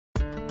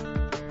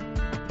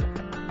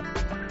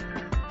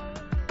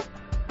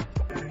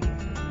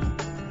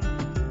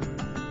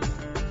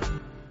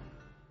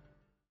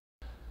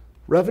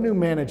Revenue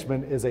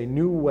management is a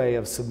new way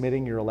of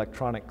submitting your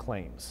electronic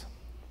claims.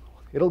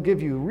 It'll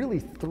give you really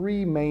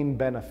three main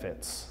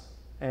benefits,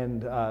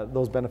 and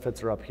those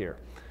benefits are up here.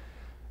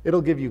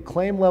 It'll give you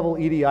claim level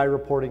EDI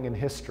reporting and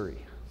history.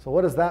 So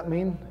what does that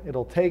mean?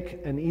 It'll take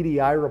an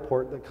EDI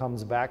report that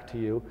comes back to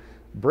you,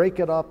 break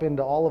it up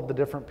into all of the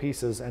different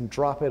pieces, and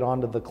drop it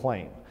onto the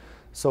claim.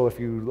 So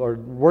if you are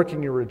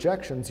working your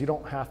rejections, you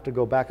don't have to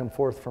go back and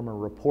forth from a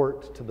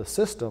report to the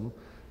system.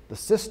 The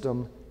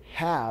system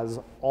has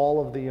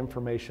all of the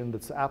information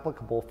that's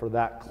applicable for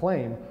that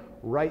claim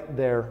right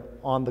there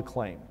on the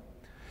claim.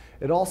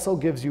 It also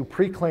gives you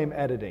pre-claim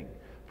editing.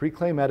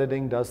 Pre-claim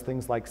editing does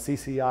things like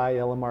CCI,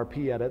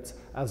 LMRP edits,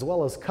 as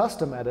well as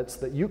custom edits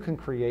that you can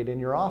create in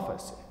your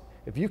office.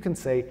 If you can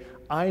say,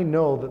 I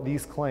know that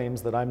these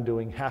claims that I'm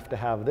doing have to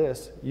have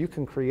this, you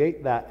can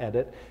create that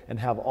edit and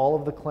have all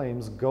of the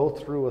claims go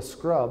through a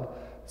scrub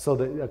so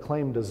that a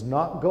claim does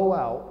not go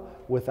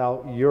out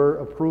without your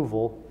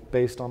approval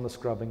based on the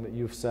scrubbing that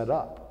you've set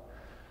up.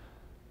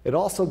 It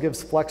also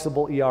gives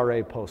flexible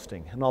ERA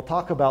posting, and I'll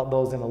talk about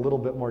those in a little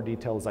bit more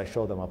detail as I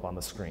show them up on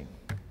the screen.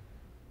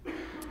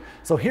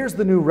 So here's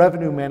the new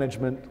revenue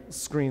management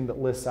screen that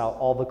lists out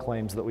all the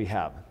claims that we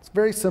have. It's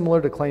very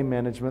similar to claim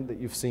management that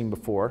you've seen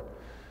before,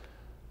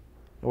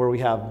 where we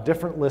have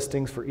different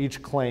listings for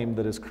each claim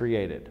that is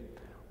created.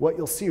 What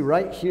you'll see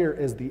right here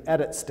is the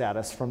edit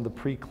status from the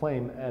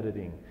pre-claim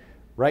editing.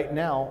 Right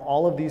now,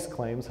 all of these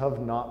claims have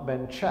not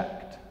been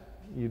checked.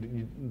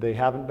 They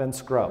haven't been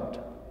scrubbed.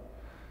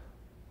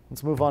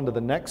 Let's move on to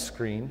the next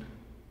screen.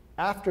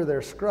 After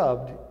they're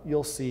scrubbed,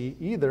 you'll see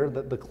either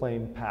that the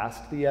claim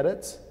passed the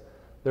edits,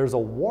 there's a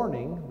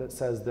warning that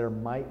says there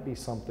might be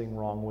something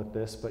wrong with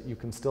this, but you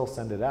can still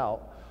send it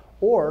out,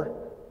 or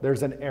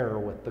there's an error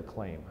with the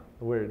claim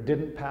where it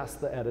didn't pass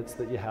the edits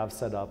that you have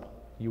set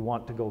up. You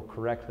want to go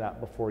correct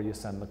that before you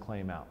send the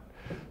claim out.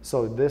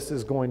 So this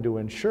is going to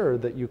ensure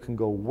that you can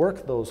go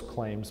work those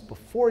claims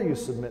before you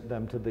submit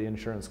them to the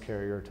insurance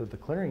carrier, to the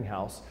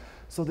clearinghouse,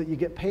 so that you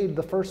get paid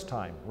the first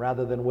time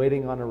rather than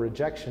waiting on a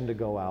rejection to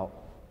go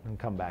out and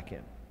come back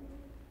in.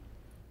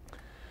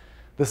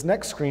 This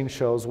next screen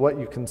shows what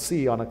you can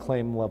see on a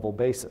claim level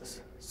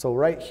basis. So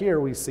right here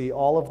we see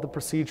all of the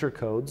procedure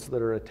codes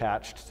that are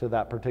attached to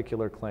that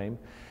particular claim.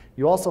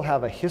 You also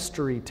have a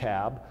history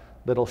tab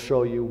that'll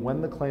show you when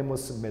the claim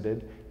was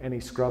submitted, any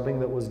scrubbing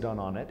that was done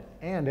on it,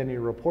 and any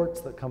reports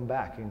that come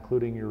back,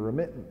 including your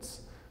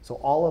remittance. So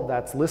all of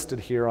that's listed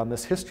here on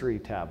this history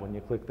tab. When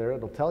you click there,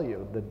 it'll tell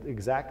you the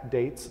exact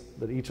dates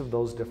that each of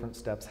those different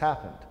steps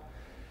happened.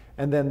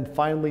 And then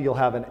finally, you'll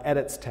have an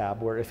edits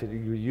tab where if you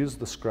use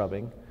the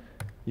scrubbing,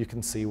 you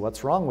can see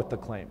what's wrong with the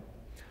claim.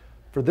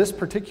 For this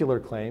particular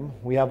claim,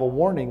 we have a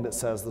warning that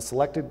says the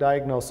selected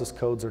diagnosis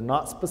codes are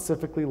not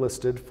specifically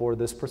listed for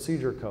this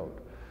procedure code.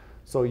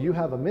 So you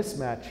have a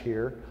mismatch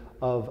here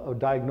of a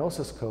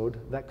diagnosis code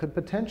that could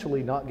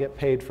potentially not get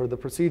paid for the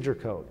procedure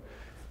code.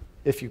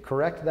 If you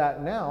correct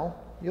that now,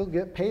 you'll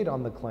get paid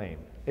on the claim.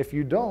 If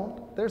you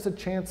don't, there's a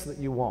chance that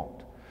you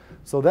won't.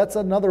 So that's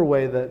another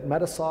way that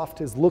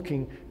Medisoft is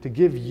looking to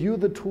give you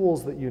the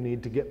tools that you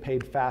need to get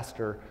paid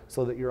faster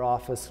so that your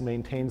office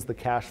maintains the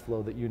cash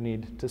flow that you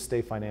need to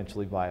stay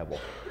financially viable.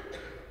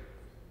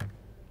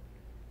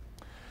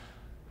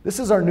 This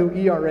is our new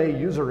ERA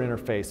user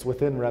interface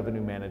within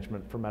revenue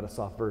management for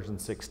Medisoft version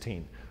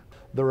 16.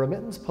 The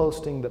remittance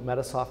posting that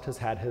Medisoft has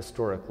had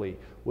historically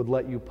would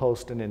let you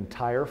post an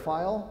entire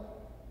file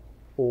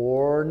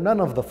or none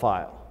of the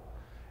file.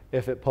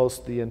 If it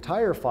posts the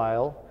entire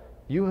file,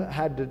 you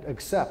had to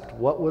accept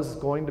what was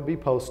going to be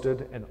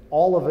posted, and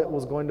all of it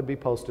was going to be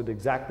posted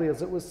exactly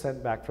as it was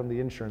sent back from the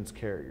insurance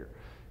carrier.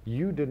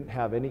 You didn't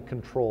have any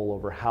control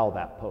over how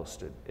that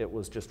posted. It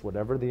was just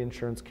whatever the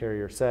insurance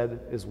carrier said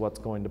is what's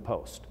going to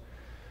post.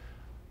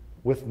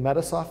 With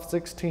Medisoft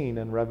 16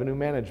 and revenue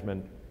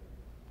management,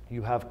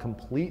 you have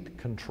complete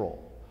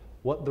control.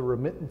 What the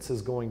remittance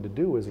is going to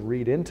do is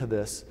read into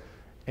this,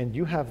 and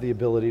you have the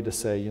ability to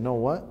say, you know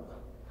what?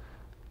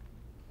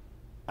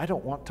 I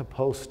don't want to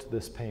post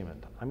this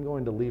payment. I'm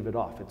going to leave it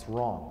off. It's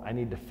wrong. I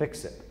need to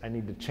fix it. I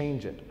need to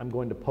change it. I'm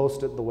going to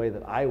post it the way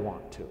that I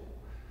want to.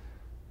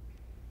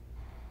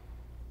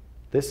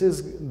 This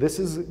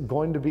is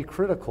going to be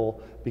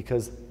critical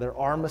because there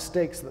are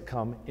mistakes that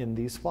come in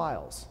these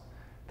files.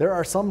 There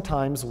are some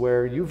times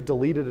where you've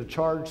deleted a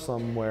charge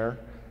somewhere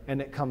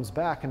and it comes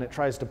back and it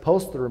tries to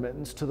post the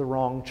remittance to the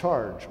wrong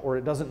charge, or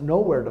it doesn't know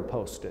where to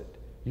post it.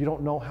 You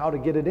don't know how to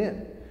get it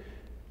in.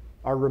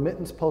 Our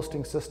remittance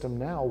posting system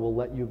now will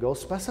let you go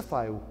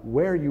specify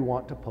where you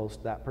want to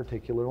post that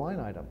particular line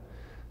item.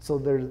 So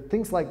there's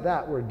things like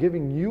that. We're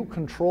giving you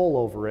control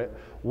over it.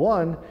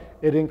 One,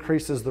 it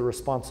increases the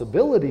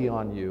responsibility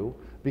on you,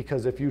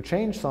 because if you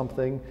change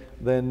something,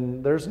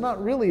 then there's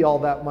not really all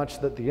that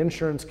much that the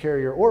insurance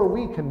carrier or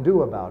we can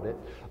do about it.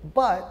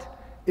 But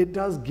it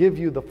does give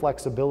you the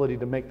flexibility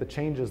to make the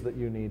changes that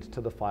you need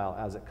to the file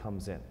as it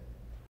comes in.